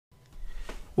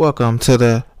Welcome to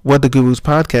the Weather Gurus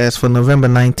podcast for November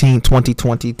 19,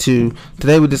 2022.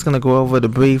 Today we're just going to go over the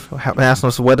brief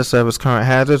National Weather Service current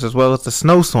hazards as well as the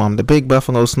snowstorm, the Big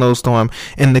Buffalo snowstorm,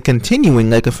 and the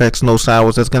continuing lake effect snow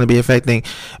showers that's going to be affecting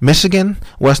Michigan,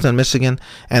 western Michigan,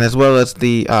 and as well as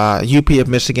the UP of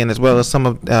Michigan, as well as some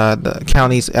of the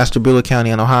counties, Ashtabula County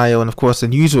in Ohio, and of course the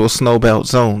usual snow belt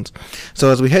zones.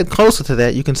 So as we head closer to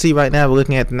that, you can see right now we're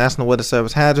looking at the National Weather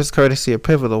Service hazards, courtesy of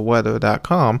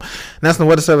pivotalweather.com. National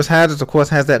Weather Service hazards, of course,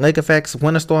 has that lake effects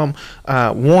winter storm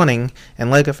warning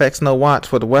and lake effect snow watch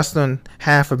for the western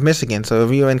half of Michigan. So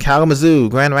if you're in Kalamazoo,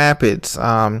 Grand Rapids,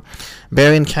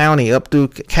 Berrien County, up through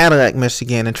Cadillac,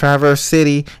 Michigan, and Traverse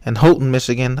City and Houghton,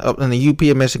 Michigan, up in the UP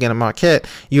of Michigan and Marquette,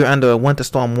 you're under a winter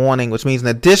storm warning, which means an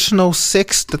additional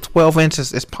 6 to 12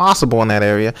 inches is possible in that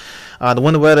area. The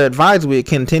winter weather advisory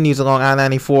continues along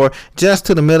I-94 just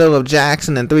to the middle of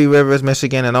Jackson and Three Rivers,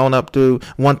 Michigan, and on up through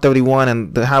 131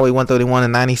 and the Highway 131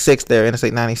 and 96 there,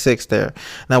 Interstate 96 there.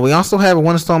 Now, we also have a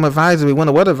winter storm advisory,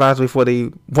 winter weather advisory for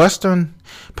the western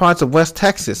parts of West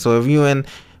Texas. So if you're in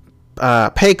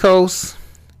Pecos,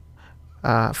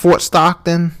 Fort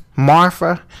Stockton,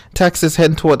 Marfa, Texas,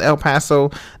 heading toward El Paso,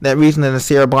 that region in the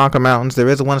Sierra Blanca Mountains, there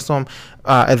is a winter storm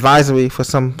advisory for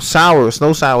some showers,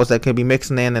 snow showers that could be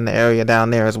mixing in the area down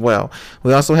there as well.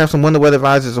 We also have some winter weather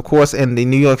advisories, of course, in the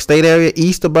New York State area,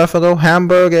 east of Buffalo,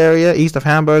 Hamburg area, east of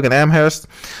Hamburg and Amherst,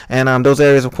 and those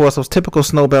areas, of course, those typical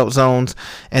snow belt zones,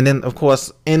 and then, of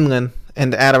course, inland in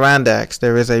the Adirondacks,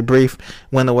 there is a brief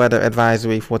winter weather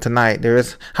advisory for tonight. There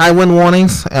is high wind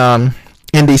warnings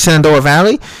in the Shenandoah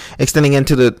Valley, extending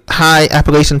into the high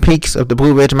Appalachian peaks of the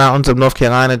Blue Ridge Mountains of North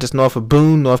Carolina, just north of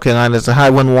Boone, North Carolina. There's a high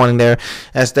wind warning there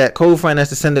as that cold front has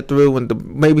descended through,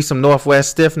 and maybe some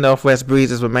stiff northwest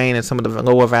breezes remain in some of the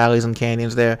lower valleys and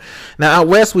canyons there. Now, out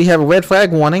west, we have a red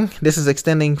flag warning. This is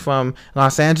extending from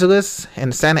Los Angeles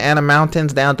and the Santa Ana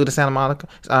Mountains down through the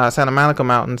Santa Monica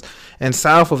Mountains, and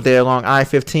south of there along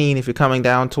I-15 if you're coming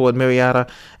down toward Murrieta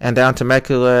and down to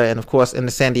Temecula, and of course in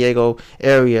the San Diego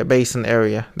area, basin area.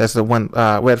 That's the one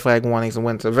red flag warnings in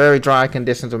winter. Very dry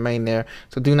conditions remain there,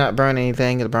 so do not burn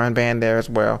anything. There's a burn ban there as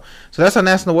well. So that's our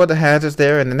national weather hazards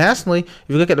there. And nationally, if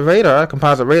you look at the radar,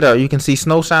 composite radar, you can see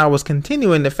snow showers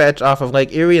continuing to fetch off of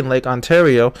Lake Erie and Lake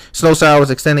Ontario. Snow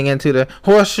showers extending into the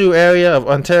horseshoe area of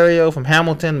Ontario from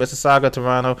Hamilton, Mississauga,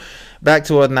 Toronto, back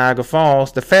toward Niagara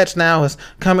Falls. The fetch now is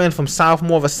coming from south,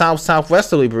 more of a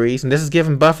south-southwesterly breeze, and this is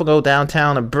giving Buffalo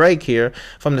downtown a break here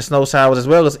from the snow showers, as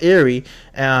well as Erie,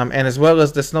 and as well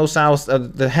as the snow showers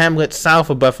of the hamlets south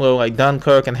of Buffalo, like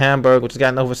Dunkirk and Hamburg, which has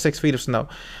gotten over 6 feet of snow.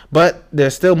 But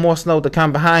there's still more snow to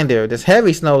come behind there. There's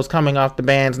heavy snows coming off the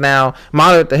bands now,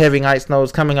 moderate to heavy light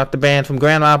snows coming off the band from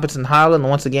Grand Rapids and Highland,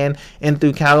 once again in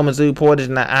through Kalamazoo, Portage,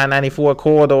 and the I-94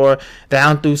 corridor,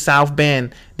 down through South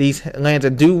Bend. These lands are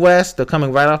due west. They're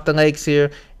coming right off the lakes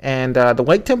here. And the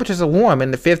lake temperatures are warm in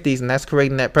the 50s, and that's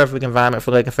creating that perfect environment for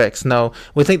lake effect snow.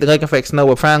 We think the lake effect snow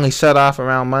will finally shut off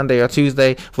around Monday or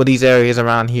Tuesday for these areas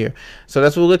around here. So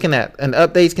that's what we're looking at. And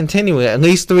updates continuing. At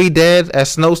least 3 dead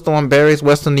as snowstorm buries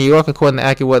western New York, according to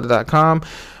AccuWeather.com.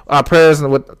 Our prayers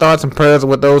and thoughts and prayers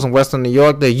with those in western New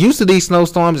York. They're used to these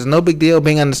snowstorms. It's no big deal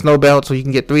being on the snow belt, so you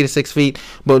can get 3 to 6 feet.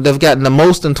 But they've gotten the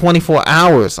most in 24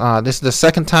 hours. This is the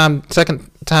second time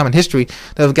in history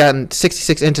they've gotten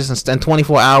 66 inches in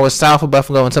 24 hours south of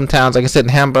Buffalo and some towns, like I said, in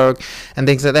Hamburg and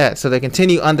things like that. So they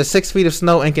continue under 6 feet of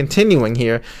snow and continuing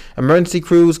here. Emergency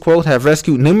crews, quote, have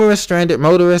rescued numerous stranded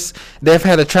motorists. They've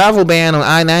had a travel ban on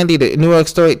I-90, the New York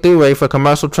State Thruway, for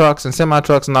commercial trucks and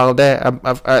semi-trucks and all of that.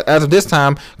 As of this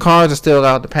time, cars are still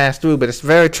allowed to pass through, but it's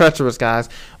very treacherous, guys.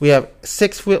 We have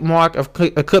 6 foot mark of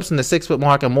eclipsing the 6 foot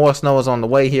mark, and more snow is on the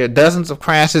way here. Dozens of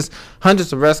crashes,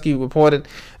 hundreds of rescue reported.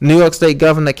 New York State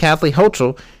Governor Kathleen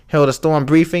Hochul held a storm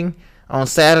briefing on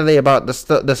Saturday about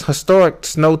the historic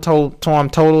storm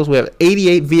totals. We have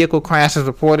 88 vehicle crashes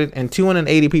reported, and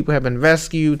 280 people have been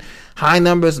rescued. High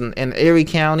numbers in Erie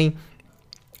County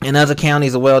and other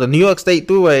counties as well. The New York State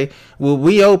Thruway will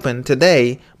reopen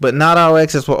today, but not all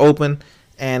exits will open.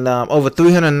 And over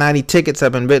 390 tickets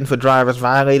have been written for drivers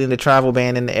violating the travel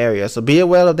ban in the area. So be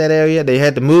aware of that area. They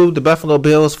had to move the Buffalo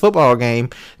Bills football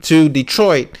game to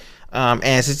Detroit,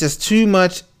 as it's just too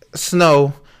much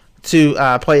snow to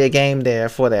play a game there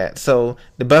for that. So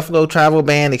the Buffalo travel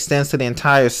ban extends to the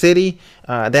entire city.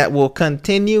 That will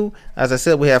continue. As I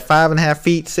said, we have 5.5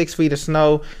 feet, 6 feet of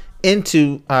snow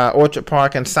into Orchard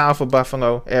Park and south of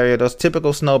Buffalo area, those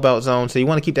typical snowbelt zones. So you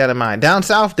want to keep that in mind. Down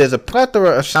south, there's a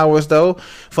plethora of showers, though,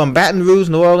 from Baton Rouge,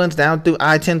 New Orleans, down through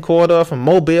I-10 corridor, from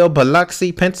Mobile,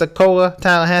 Biloxi, Pensacola,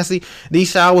 Tallahassee.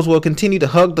 These showers will continue to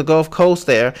hug the Gulf Coast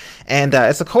there, and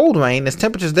it's a cold rain. There's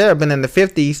temperatures there have been in the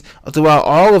 50s throughout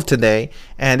all of today,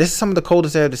 and this is some of the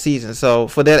coldest area of the season, so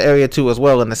for that area too as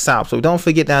well in the south. So don't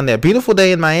forget down there. Beautiful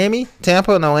day in Miami,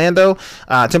 Tampa, and Orlando.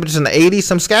 Temperatures in the 80s.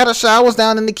 Some scattered showers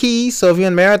down in the Keys. So if you're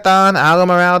in Marathon, Isla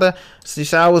Mirada, see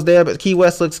showers there, but Key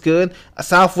West looks good.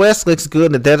 Southwest looks good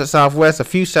in the desert Southwest. A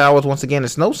few showers, once again,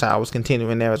 and snow showers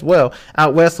continuing there as well.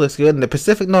 Out west looks good, and the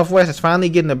Pacific Northwest is finally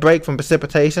getting a break from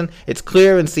precipitation. It's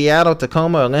clear in Seattle,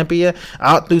 Tacoma, Olympia,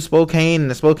 out through Spokane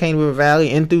and the Spokane River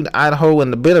Valley, in through Idaho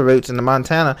and the Bitterroots and the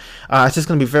Montana. It's just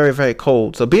going to be very, very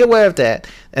cold. So be aware of that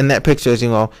and that picture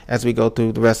as we go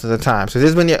through the rest of the time. So this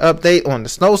has been your update on the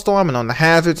snowstorm and on the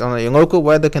hazards, on your local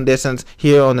weather conditions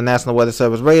here on the National Weather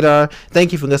Service radar.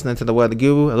 Thank you for listening to the Weather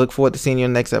Guru. I look forward to seeing you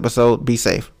in the next episode. Be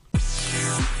safe.